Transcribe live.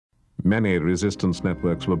Many resistance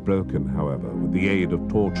networks were broken, however, with the aid of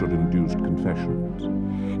torture-induced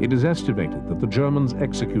confessions. It is estimated that the Germans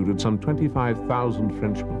executed some 25,000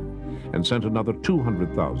 Frenchmen and sent another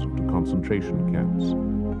 200,000 to concentration camps.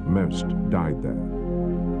 Most died there.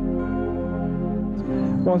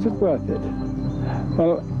 Was it worth it?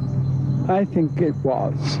 Well, I think it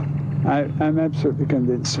was. I'm absolutely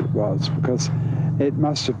convinced it was, because it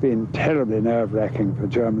must have been terribly nerve-wracking for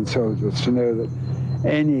German soldiers to know that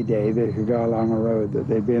any day they could go along a road that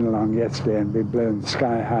they'd been along yesterday and be blown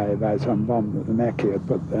sky high by some bomb that the Mackie had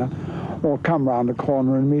put there, or come round a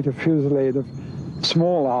corner and meet a fusillade of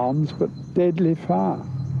small arms but deadly fire.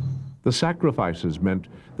 The sacrifices meant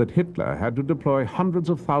that Hitler had to deploy hundreds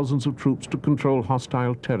of thousands of troops to control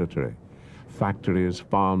hostile territory. Factories,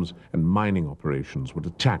 farms, and mining operations were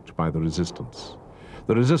attacked by the resistance.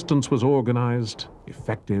 The resistance was organized,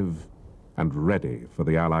 effective, and ready for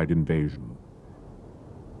the Allied invasion.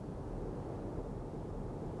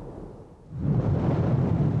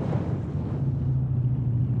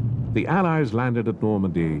 The Allies landed at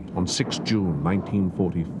Normandy on 6 June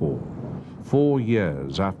 1944, 4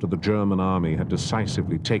 years after the German army had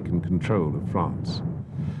decisively taken control of France.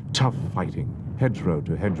 Tough fighting, hedgerow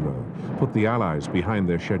to hedgerow, put the Allies behind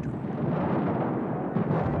their schedule.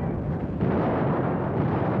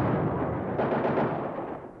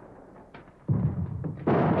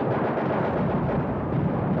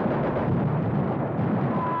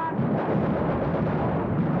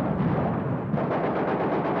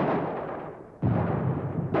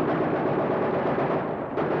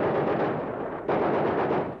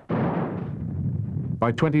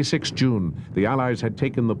 By 26 June, the Allies had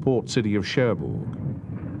taken the port city of Cherbourg,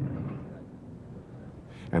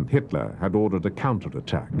 and Hitler had ordered a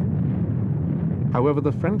counterattack. However,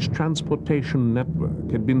 the French transportation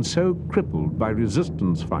network had been so crippled by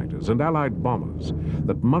resistance fighters and Allied bombers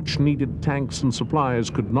that much-needed tanks and supplies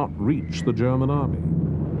could not reach the German army.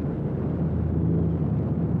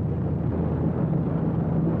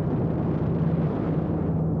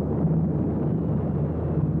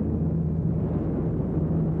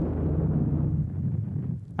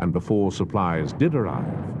 And before supplies did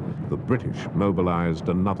arrive, the British mobilized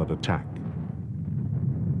another attack.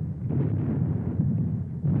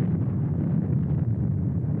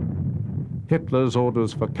 Hitler's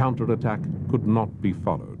orders for counterattack could not be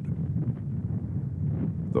followed.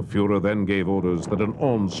 The Führer then gave orders that an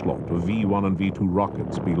onslaught of V-1 and V-2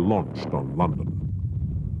 rockets be launched on London.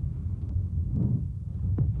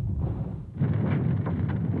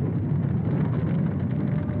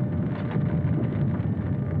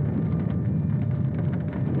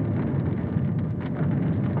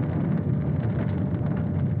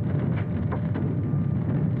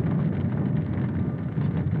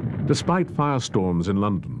 Despite firestorms in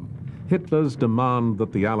London, Hitler's demand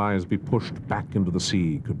that the Allies be pushed back into the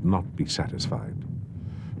sea could not be satisfied.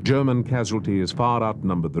 German casualties far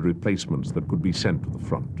outnumbered the replacements that could be sent to the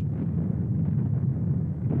front.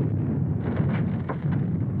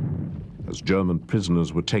 As German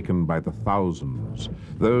prisoners were taken by the thousands,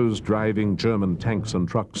 those driving German tanks and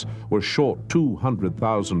trucks were short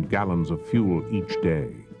 200,000 gallons of fuel each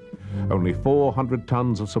day. Only 400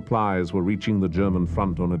 tons of supplies were reaching the German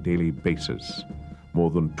front on a daily basis. More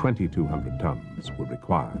than 2,200 tons were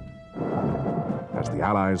required. As the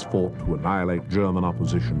Allies fought to annihilate German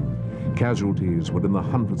opposition, casualties were in the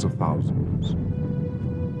hundreds of thousands.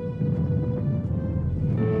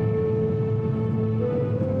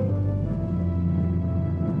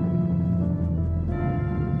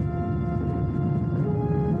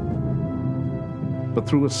 But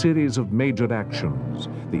through a series of major actions,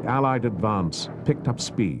 the Allied advance picked up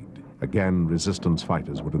speed. Again, resistance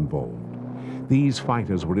fighters were involved. These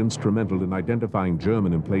fighters were instrumental in identifying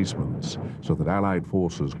German emplacements so that Allied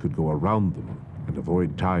forces could go around them and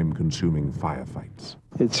avoid time-consuming firefights.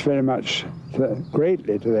 It's very much,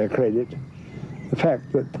 greatly to their credit, the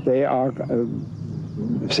fact that they are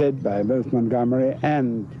said by both Montgomery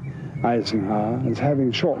and Eisenhower as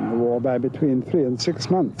having shortened the war by between 3 and 6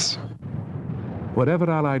 months. Whatever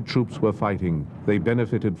Allied troops were fighting, they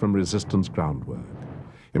benefited from resistance groundwork.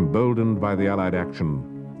 Emboldened by the Allied action,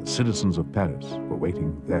 the citizens of Paris were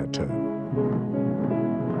waiting their turn.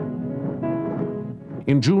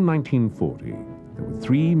 In June 1940, there were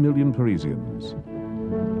 3 million Parisians.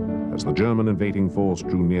 As the German invading force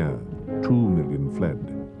drew near, 2 million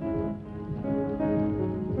fled.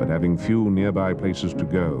 But having few nearby places to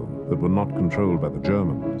go that were not controlled by the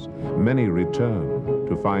Germans, many returned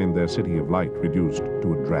to find their city of light reduced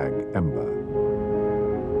to a drag ember.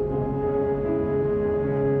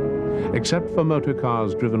 Except for motor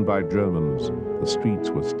cars driven by Germans, the streets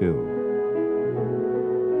were still.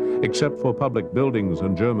 Except for public buildings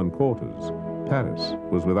and German quarters, Paris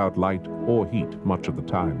was without light or heat much of the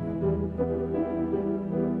time.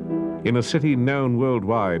 In a city known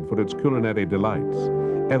worldwide for its culinary delights,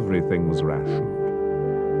 everything was rationed.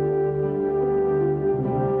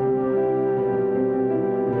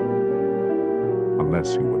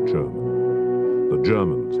 Unless you were German. The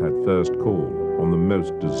Germans had first call on the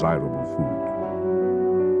most desirable food.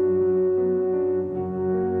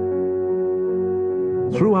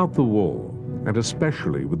 Throughout the war, and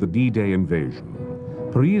especially with the D-Day invasion,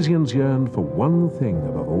 Parisians yearned for one thing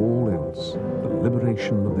above all else, the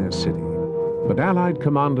liberation of their city. But Allied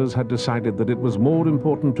commanders had decided that it was more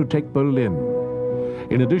important to take Berlin.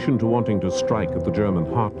 In addition to wanting to strike at the German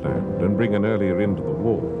heartland and bring an earlier end to the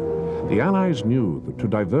war, the Allies knew that to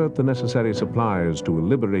divert the necessary supplies to a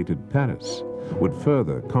liberated Paris would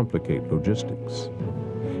further complicate logistics.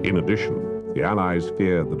 In addition, the Allies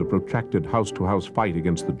feared that a protracted house-to-house fight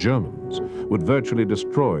against the Germans would virtually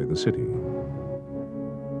destroy the city.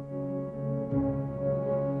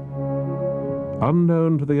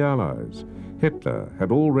 Unknown to the Allies, Hitler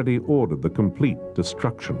had already ordered the complete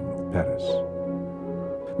destruction of Paris.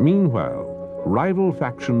 Meanwhile, rival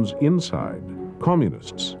factions inside,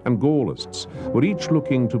 communists and Gaullists, were each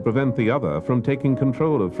looking to prevent the other from taking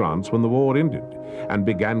control of France when the war ended, and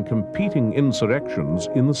began competing insurrections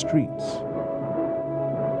in the streets.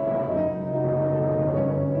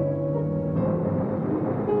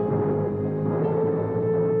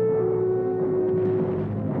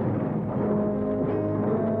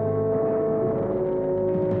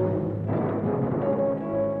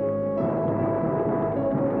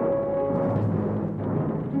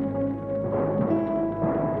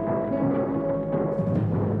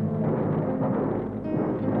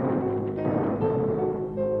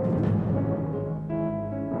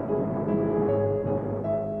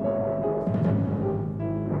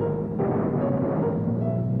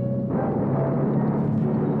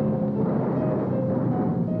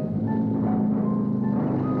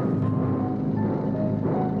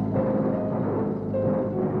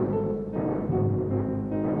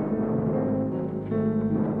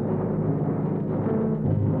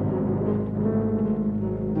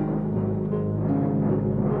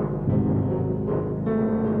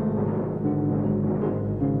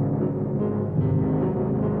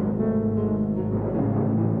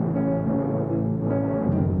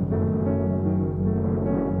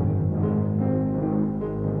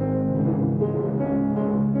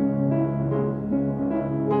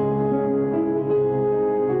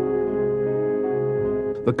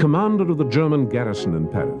 The commander of the German garrison in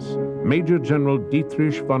Paris, Major General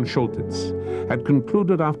Dietrich von Choltitz, had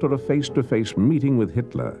concluded after a face-to-face meeting with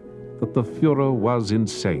Hitler that the Führer was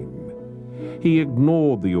insane. He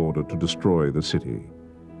ignored the order to destroy the city.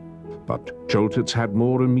 But Choltitz had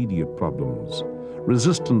more immediate problems.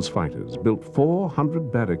 Resistance fighters built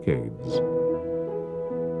 400 barricades.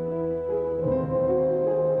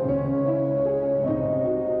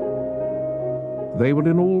 They were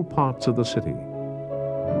in all parts of the city.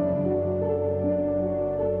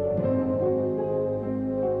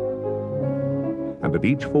 And at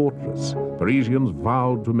each fortress, Parisians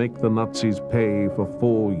vowed to make the Nazis pay for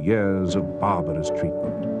 4 years of barbarous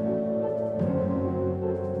treatment.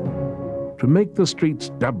 To make the streets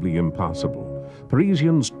doubly impassable,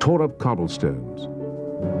 Parisians tore up cobblestones.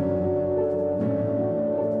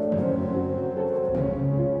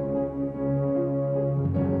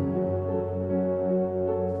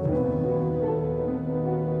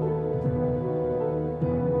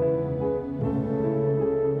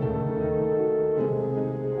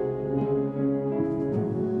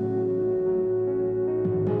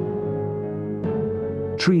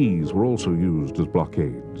 Trees were also used as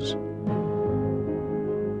blockades.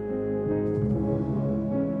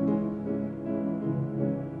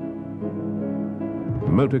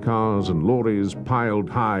 Motorcars and lorries piled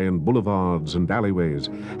high in boulevards and alleyways,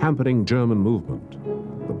 hampering German movement.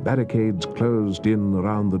 The barricades closed in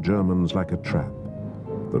around the Germans like a trap.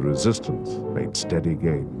 The resistance made steady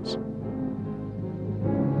gains.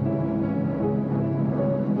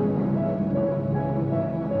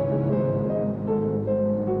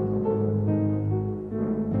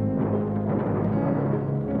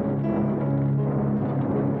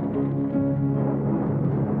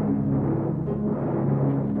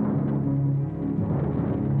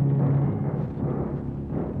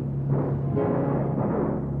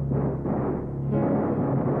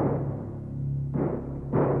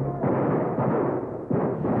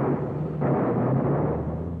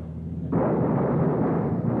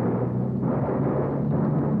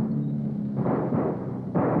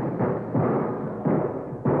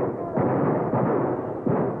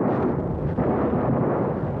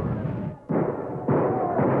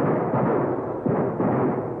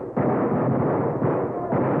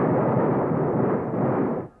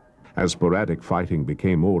 As sporadic fighting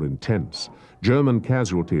became more intense, German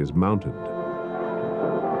casualties mounted.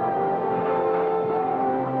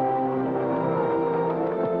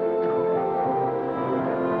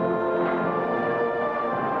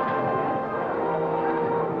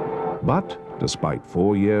 But, despite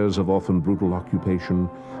 4 years of often brutal occupation,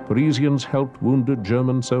 Parisians helped wounded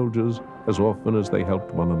German soldiers as often as they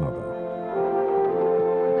helped one another.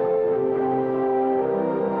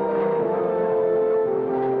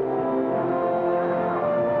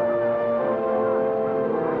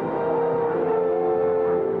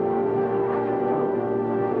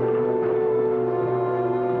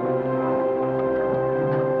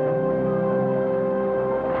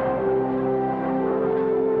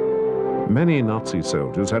 Many Nazi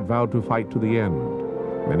soldiers had vowed to fight to the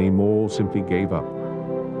end. Many more simply gave up.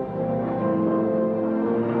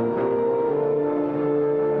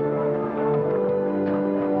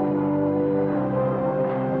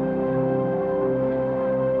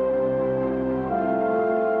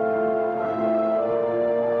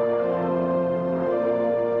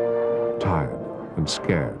 Tired and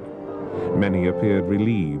scared, many appeared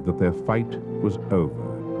relieved that their fight was over.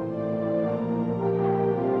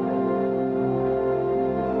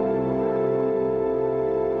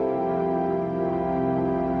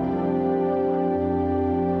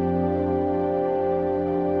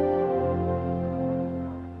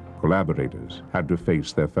 Collaborators had to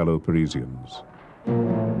face their fellow Parisians.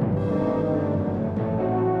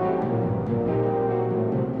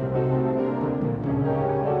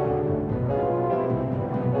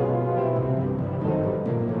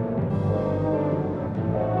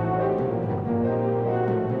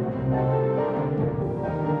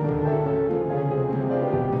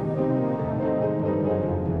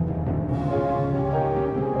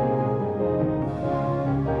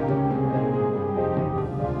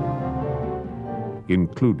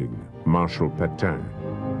 Including Marshal Pétain.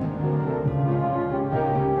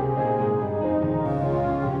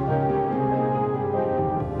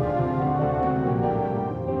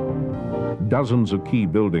 Dozens of key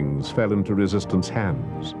buildings fell into resistance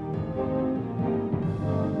hands.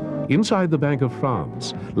 Inside the Bank of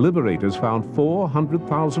France, liberators found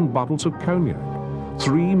 400,000 bottles of cognac,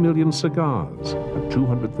 3 million cigars, and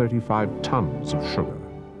 235 tons of sugar.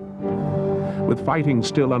 With fighting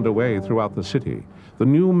still underway throughout the city, the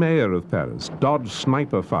new mayor of Paris dodged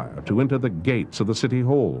sniper fire to enter the gates of the city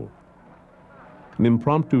hall. An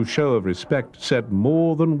impromptu show of respect said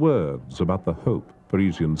more than words about the hope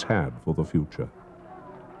Parisians had for the future.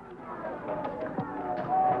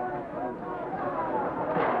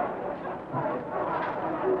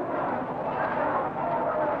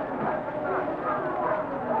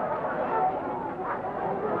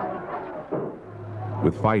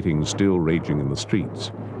 With fighting still raging in the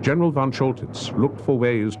streets, General von Choltitz looked for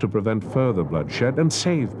ways to prevent further bloodshed and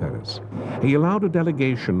save Paris. He allowed a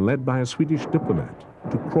delegation led by a Swedish diplomat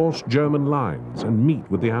to cross German lines and meet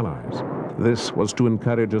with the Allies. This was to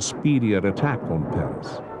encourage a speedier attack on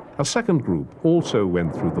Paris. A second group also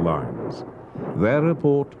went through the lines. Their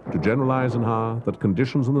report to General Eisenhower that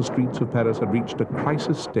conditions in the streets of Paris had reached a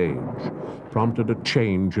crisis stage prompted a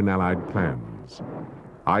change in Allied plans.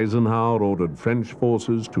 Eisenhower ordered French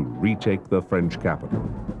forces to retake the French capital.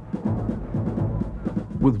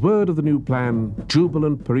 With word of the new plan,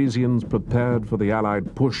 jubilant Parisians prepared for the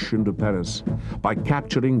Allied push into Paris by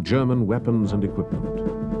capturing German weapons and equipment.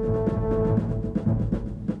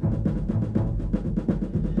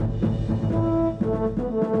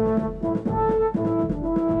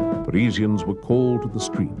 Parisians were called to the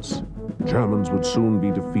streets. Germans would soon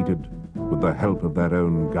be defeated with the help of their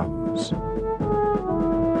own guns.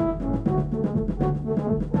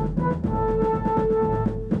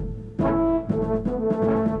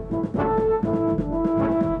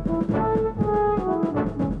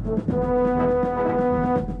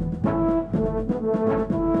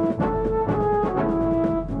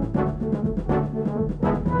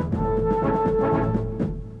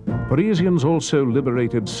 Parisians also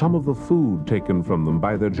liberated some of the food taken from them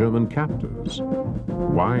by their German captors.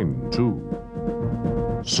 Wine, too.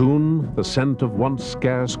 Soon, the scent of once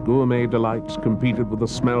scarce gourmet delights competed with the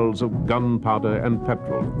smells of gunpowder and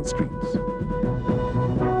petrol in the streets.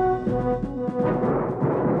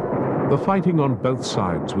 The fighting on both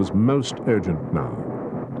sides was most urgent now.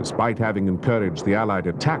 Despite having encouraged the Allied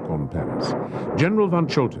attack on Paris, General von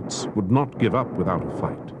Choltitz would not give up without a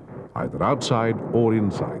fight, either outside or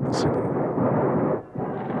inside the city.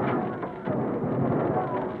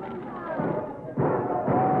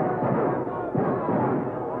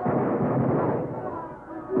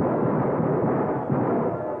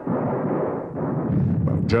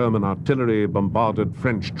 German artillery bombarded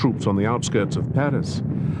French troops on the outskirts of Paris,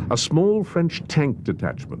 a small French tank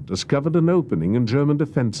detachment discovered an opening in German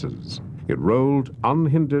defenses. It rolled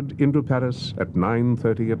unhindered into Paris at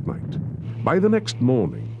 9:30 at night. By the next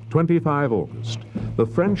morning, 25 August, the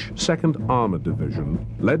French 2nd Armored Division,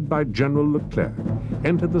 led by General Leclerc,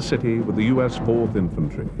 entered the city with the U.S. 4th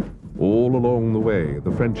Infantry. All along the way,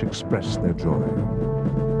 the French expressed their joy.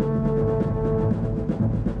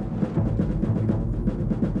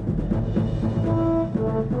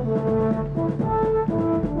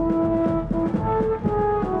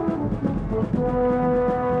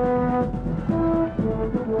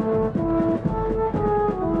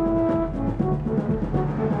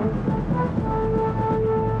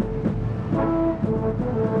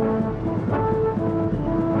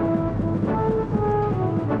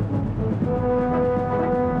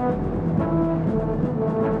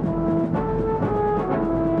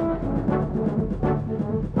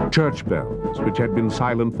 Church bells, which had been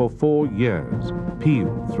silent for 4 years,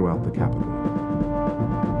 pealed throughout the capital.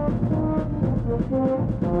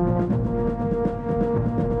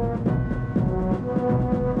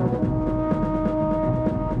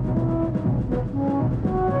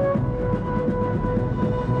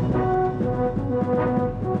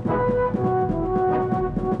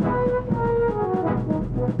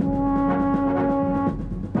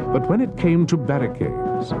 But when it came to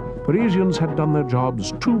barricades, Parisians had done their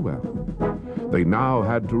jobs too well. They now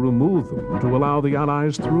had to remove them to allow the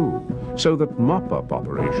Allies through, so that mop-up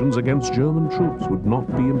operations against German troops would not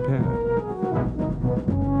be impaired.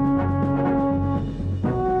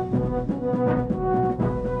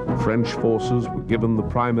 French forces were given the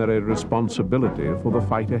primary responsibility for the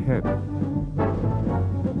fight ahead.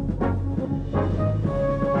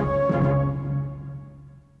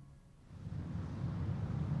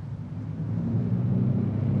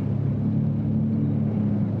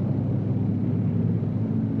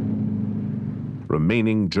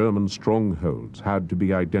 Remaining German strongholds had to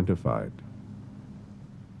be identified.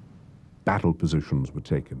 Battle positions were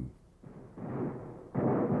taken.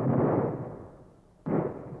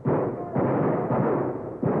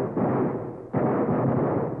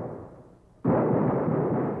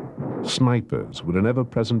 Snipers were an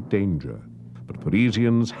ever-present danger, but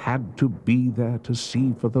Parisians had to be there to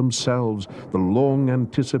see for themselves the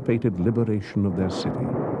long-anticipated liberation of their city.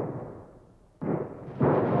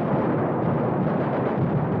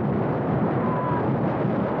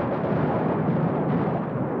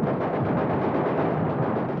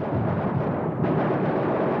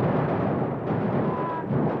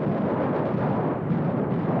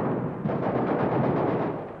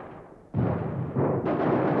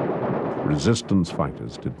 Resistance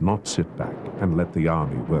fighters did not sit back and let the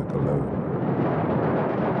army work alone.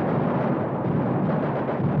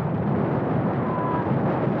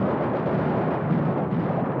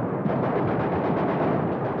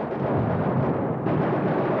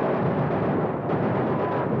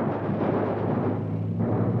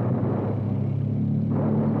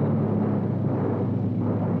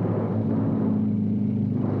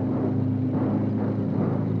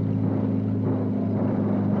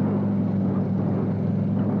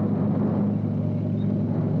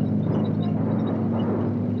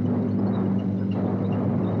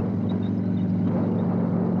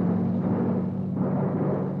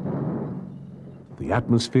 The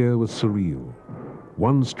atmosphere was surreal.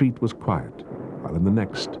 One street was quiet, while in the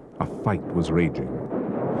next, a fight was raging.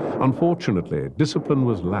 Unfortunately, discipline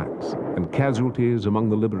was lax, and casualties among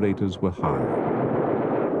the liberators were high.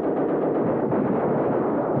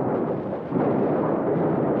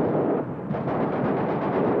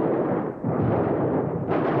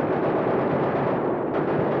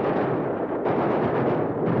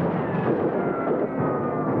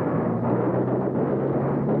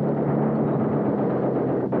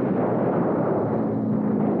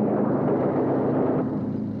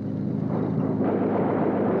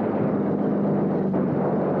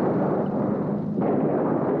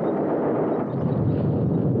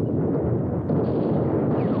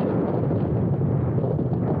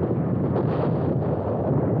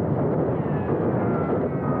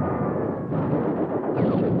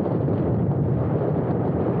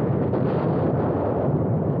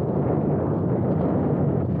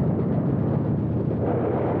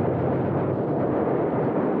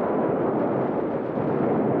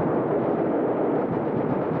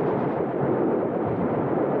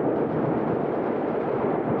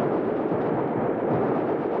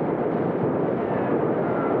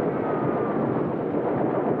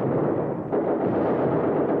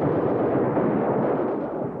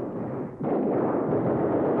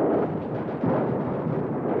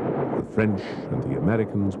 French and the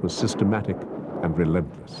Americans were systematic and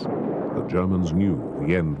relentless. The Germans knew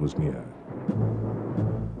the end was near.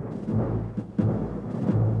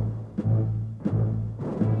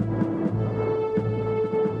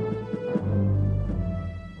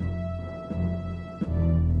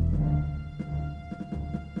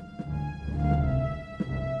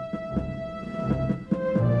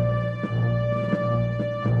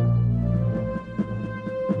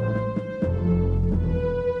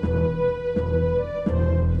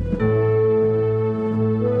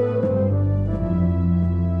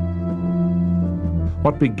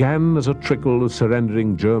 What began as a trickle of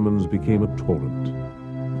surrendering Germans became a torrent.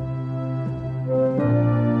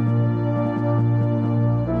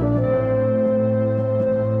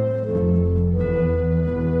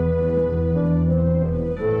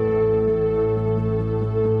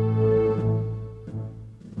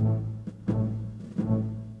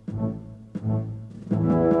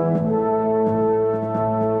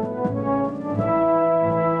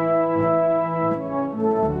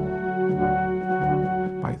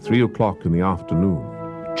 By 3 o'clock in the afternoon,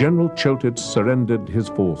 General Choted surrendered his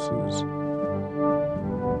forces.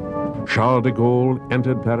 Charles de Gaulle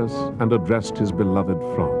entered Paris and addressed his beloved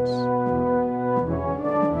France.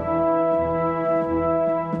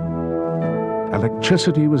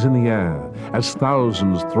 Electricity was in the air as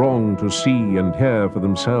thousands thronged to see and hear for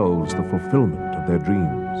themselves the fulfillment of their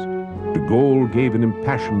dreams. De Gaulle gave an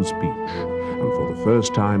impassioned speech, and for the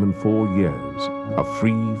first time in 4 years, a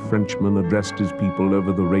free Frenchman addressed his people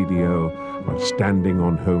over the radio while standing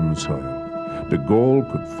on home soil. De Gaulle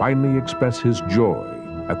could finally express his joy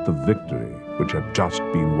at the victory which had just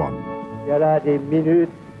been won.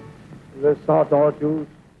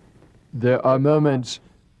 There are moments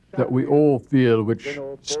that we all feel which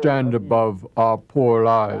stand above our poor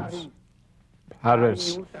lives.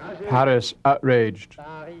 Paris outraged,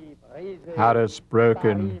 Paris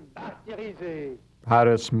broken,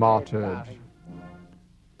 Paris martyred.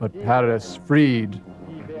 But Paris freed,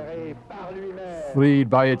 freed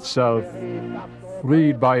by itself,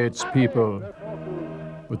 freed by its people,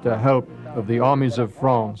 with the help of the armies of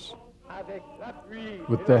France,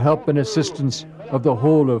 with the help and assistance of the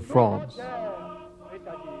whole of France.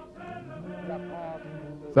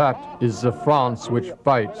 That is the France which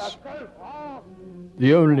fights,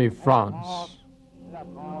 the only France,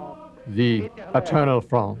 the eternal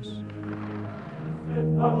France.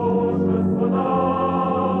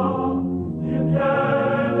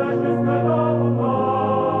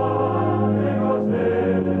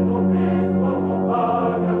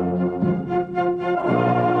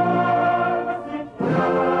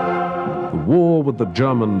 The war with the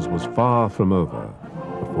Germans was far from over,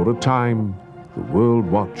 but for a time, the world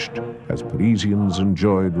watched as Parisians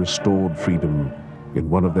enjoyed restored freedom in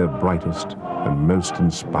one of their brightest and most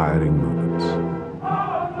inspiring moments.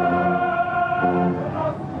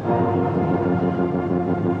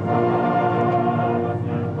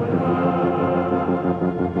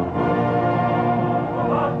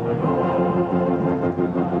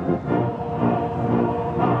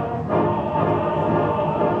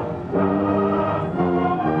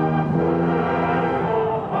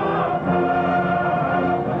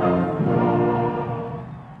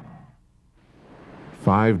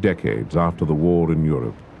 Five decades after the war in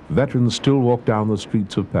Europe, veterans still walk down the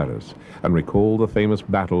streets of Paris and recall the famous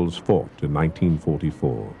battles fought in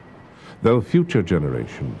 1944, though future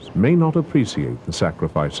generations may not appreciate the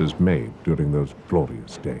sacrifices made during those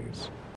glorious days.